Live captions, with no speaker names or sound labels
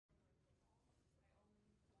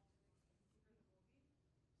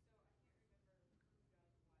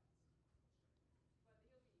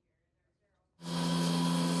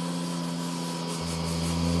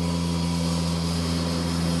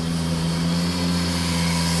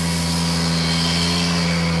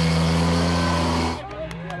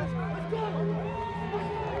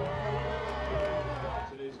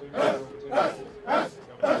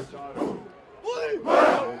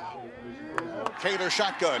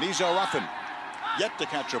shotgun. He's a roughing. Yet to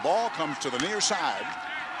catch a ball, comes to the near side.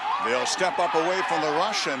 They'll step up away from the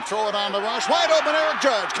rush and throw it on the rush. Wide open, Eric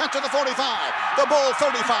Judge. Catch to the 45. The Bull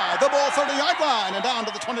 35. The Bull 30-yard line and down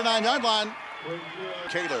to the 29-yard line.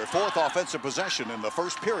 Kaler, fourth offensive possession in the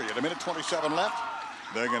first period. 1:27 left.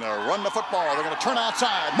 They're going to run the football. They're going to turn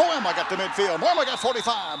outside. Moema got to midfield. Moema got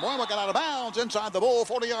 45. Moema got out of bounds inside the Bull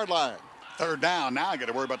 40-yard line. Third down. Now I got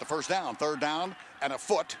to worry about the first down. Third down and a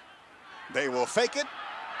foot. They will fake it.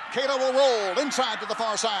 Kaler will roll inside to the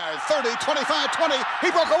far side. 30, 25, 20.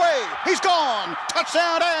 He broke away. He's gone.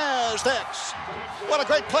 Touchdown, Aztecs. What a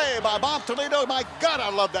great play by Bob Toledo. My God, I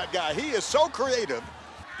love that guy. He is so creative.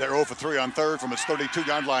 They're 0 for 3 on third from his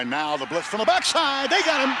 32-yard line now. The blitz from the backside. They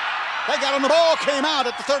got him. They got him. The ball came out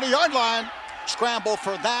at the 30-yard line. Scramble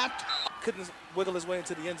for that. Couldn't wiggle his way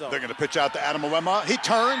into the end zone. They're going to pitch out to Adam Moema. He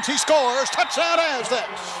turns. He scores. Touchdown,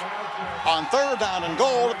 Aztecs. On third down and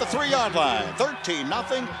goal at the 3-yard line. 13-0.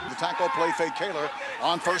 The tackle play fake Kaler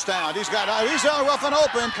on first down. He's rough and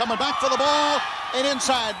open, coming back for the ball. And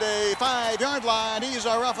inside the 5-yard line, he's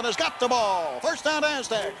rough and has got the ball. First down,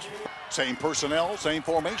 Aztecs. Same personnel, same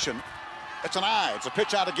formation. It's an eye. It's a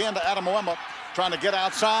pitch out again to Adam Moema. Trying to get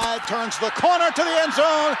outside. Turns the corner to the end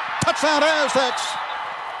zone. Touchdown, Aztecs.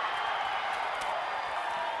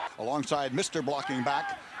 Alongside Mr. Blocking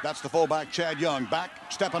back. That's the fullback, Chad Young, back,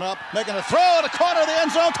 stepping up, making a throw at the corner of the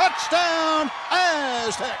end zone. Touchdown,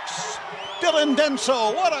 Aztecs. Dylan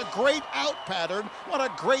Denso, what a great out pattern. What a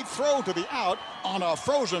great throw to the out on a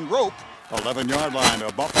frozen rope. 11-yard line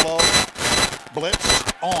of Buffalo. Blitz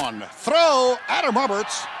on. Throw, Adam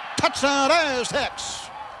Roberts. Touchdown, Aztecs.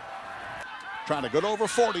 Trying to get over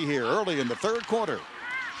 40 here early in the third quarter.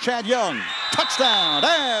 Chad Young, touchdown,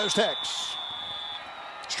 Aztecs.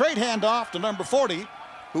 Straight handoff to number 40.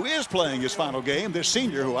 Who is playing his final game, this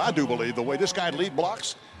senior, who I do believe the way this guy lead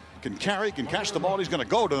blocks, can carry, can catch the ball. He's going to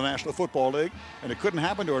go to the National Football League, and it couldn't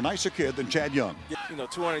happen to a nicer kid than Chad Young.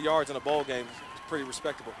 200 yards in a bowl game is pretty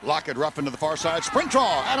respectable. Lockett rough into the far side, sprint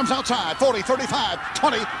draw, Adams outside, 40, 35,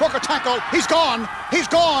 20, Booker tackle, he's gone,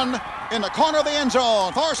 in the corner of the end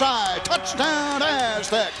zone, far side, touchdown,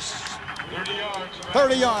 Aztecs.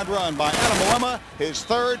 30-yard run by Adam Moema, his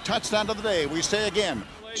third touchdown of the day. We say again.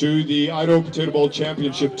 To the Idaho Potato Bowl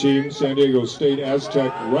championship team, San Diego State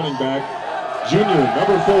Aztec running back, junior,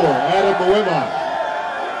 number 4, Adam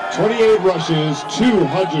Moema. 28 rushes,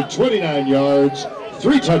 229 yards,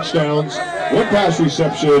 3 touchdowns, 1 pass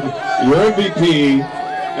reception. Your MVP,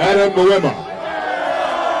 Adam Moema.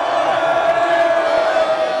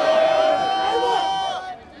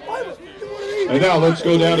 And now let's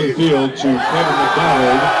go down to the field to Kevin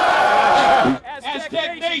McDonald.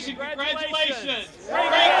 Aztec Nation, congratulations.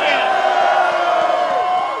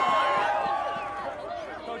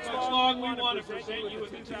 Coach Long, we want to present you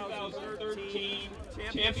with the 2013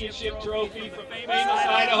 championship trophy from Famous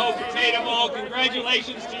Idaho Potato Bowl.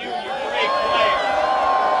 Congratulations to you, you're a great player.